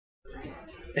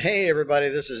Hey everybody,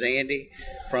 this is Andy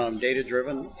from Data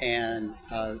Driven, and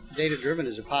Data Driven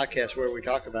is a podcast where we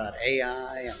talk about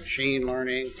AI and machine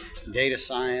learning, data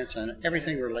science, and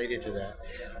everything related to that.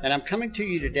 And I'm coming to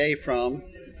you today from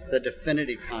the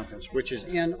Difinity conference, which is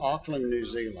in Auckland, New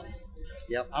Zealand.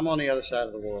 Yep, I'm on the other side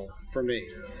of the world for me.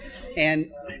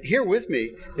 And here with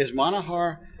me is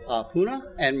Manohar Punna,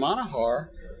 and Manohar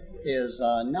is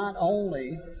not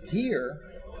only here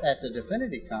at the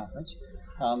Difinity conference.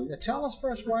 Tell us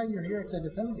first why you're here at the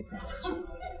Difinity conference.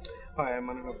 Hi, I'm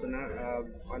Manohar Punna.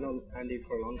 I know Andy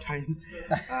for a long time.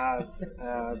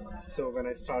 So when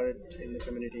I started in the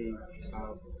community,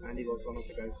 Andy was one of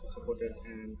the guys who supported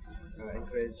and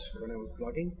encouraged when I was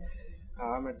blogging.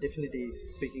 I'm at Difinity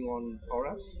speaking on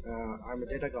Power Apps. I'm a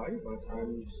data guy, but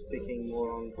I'm speaking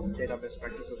more on data best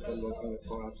practices when working with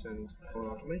Power Apps and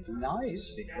Power Automate.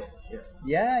 Nice.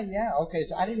 Yeah. Okay,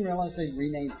 so I didn't realize they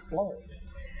renamed Flow.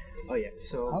 Oh yeah.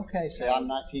 So okay, so I'm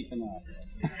not keeping up.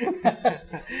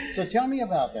 So tell me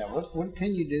about that. What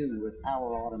can you do with Power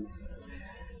Automate?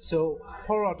 So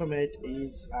Power Automate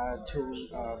is a tool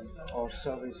or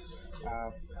service.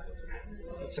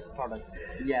 It's a product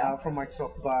from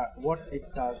Microsoft, but what it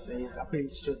does is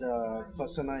appeals to the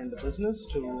persona in the business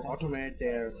to automate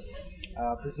their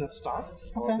business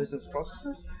tasks or business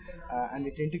processes, and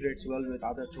it integrates well with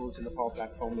other tools in the Power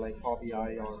Platform like Power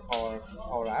BI or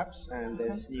Power Apps, and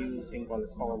there's new thing called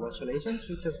Power Virtual Agents,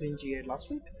 which has been GA'd last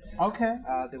week. Okay.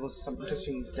 There was some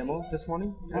interesting demo this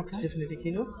morning at Difinity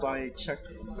Keynote by Chuck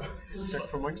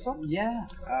from Microsoft. Yeah.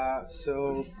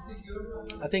 So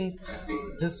I think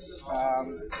this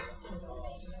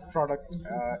product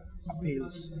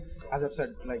appeals, as I've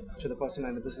said, like to the person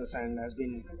and the business, and has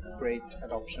been great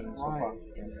adoption so far.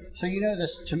 Yeah. So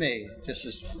this to me,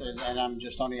 and I'm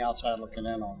just on the outside looking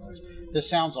in on this. This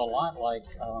sounds a lot like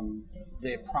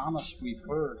the promise we've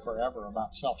heard forever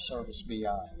about self-service BI,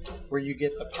 where you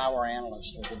get the power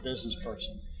analyst or the business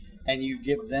person, and you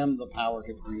give them the power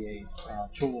to create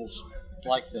tools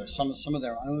like this. Some of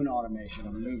their own automation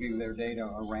of moving their data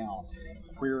around,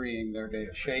 querying their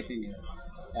data, shaping it.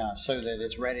 So that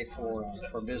it's ready for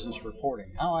business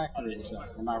reporting. How accurate is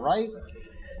that? Am I right?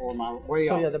 Or am I way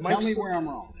off? Tell me where I'm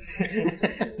wrong.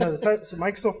 No, so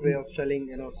Microsoft way of selling,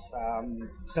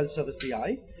 self-service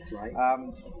BI. Right.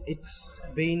 It's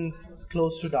been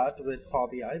close to that with Power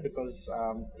BI because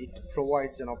it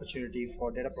provides an opportunity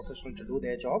for data professionals to do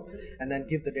their job and then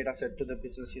give the data set to the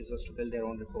business users to build their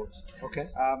own reports. Okay.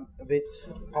 With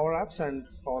Power Apps and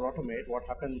Power Automate, what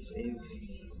happens is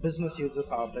business users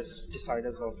are best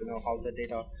deciders of how the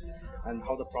data and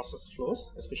how the process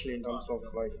flows, especially in terms of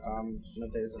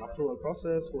there's an approval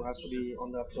process, who has to be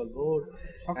on the approval board,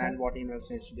 and what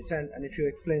emails needs to be sent. And if you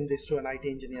explain this to an IT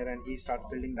engineer and he starts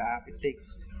building the app, it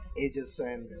takes ages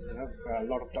and a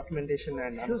lot of documentation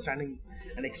and understanding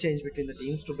and exchange between the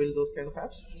teams to build those kind of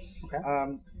apps.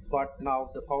 But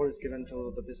now the power is given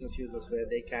to the business users where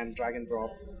they can drag and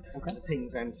drop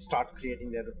things and start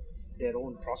creating their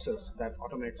own process that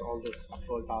automates all this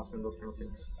approval tasks and those kind of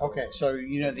things. Okay, so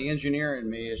the engineer in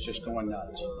me is just going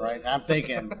nuts, right? I'm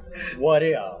thinking, what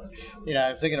if?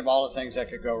 I'm thinking of all the things that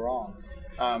could go wrong.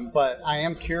 But I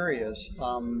am curious,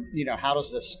 how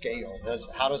does this scale?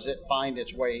 How does it find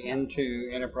its way into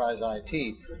enterprise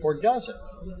IT, or does it?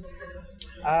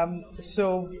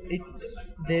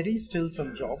 There is still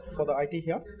some job for the IT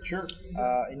here. Sure.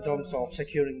 In terms of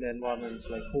securing the environments,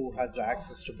 like who has the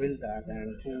access to build that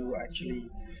and who actually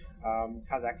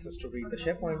has access to read the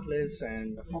SharePoint list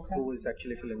and who is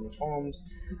actually filling the forms.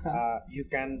 You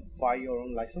can buy your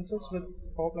own licenses with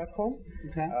Power Platform,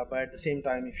 but at the same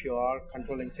time, if you are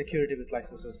controlling security with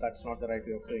licenses, that's not the right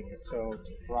way of doing it. So,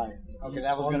 right. Okay,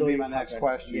 that was going to be my next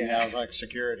question. Yeah, I was like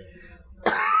security.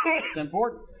 It's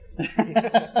important.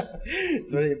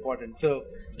 It's very important. So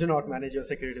do not manage your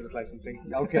security with licensing.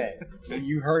 Okay, so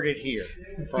you heard it here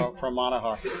from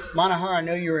Manohar. Manohar, I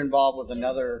know you're involved with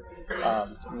another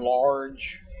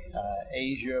large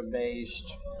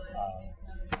Asia-based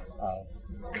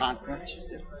conference.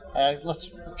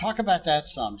 Let's talk about that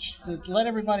some. Let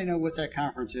everybody know what that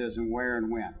conference is and where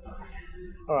and when.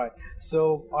 All right.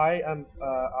 So I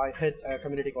head a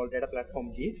community called Data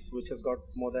Platform Geeks, which has got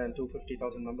more than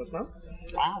 250,000 members now.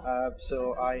 Wow.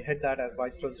 So I head that as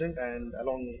vice president, and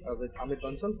along with Amit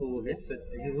Bansal, who heads it,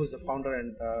 who's the founder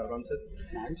and runs it.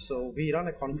 Nice. So we run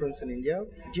a conference in India.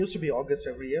 It used to be August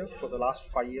every year for the last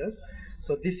 5 years.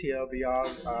 So this year we are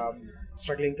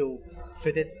struggling to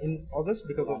fit it in August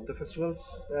because of the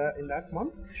festivals in that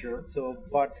month. Sure. So,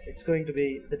 but it's going to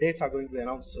be, the dates are going to be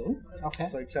announced soon. Okay.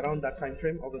 So it's around that time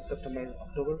frame, August, September,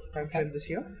 October time frame this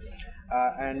year.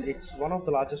 And it's one of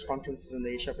the largest conferences in the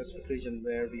Asia Pacific region,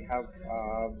 where we have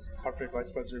corporate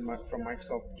vice president from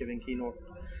Microsoft giving keynote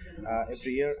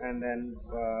every year, and then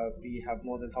we have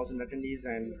more than 1,000 attendees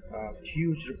and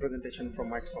huge representation from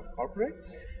Microsoft corporate,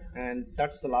 and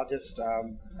that's the largest,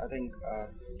 I think,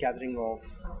 gathering of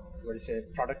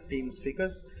product team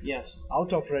speakers. Yes.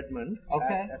 Out of Redmond,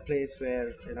 okay, a place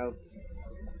where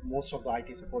most of the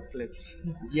IT support lives.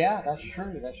 Yeah, that's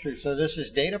true. That's true. So this is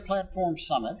Data Platform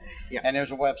Summit, yeah, and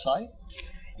there's a website.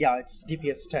 Yeah, it's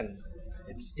DPS10.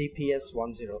 It's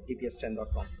DPS10,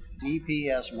 DPS10.com.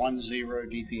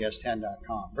 DPS10,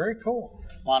 DPS10.com. Very cool,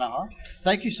 Manohar.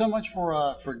 Thank you so much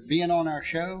for being on our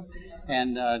show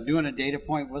and doing a data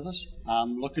point with us.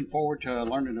 I'm looking forward to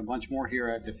learning a bunch more here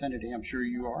at Difinity. I'm sure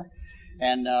you are.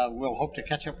 And we'll hope to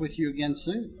catch up with you again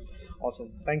soon.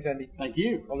 Awesome. Thanks, Andy. Thank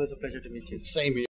you. It's always a pleasure to meet you. Same here.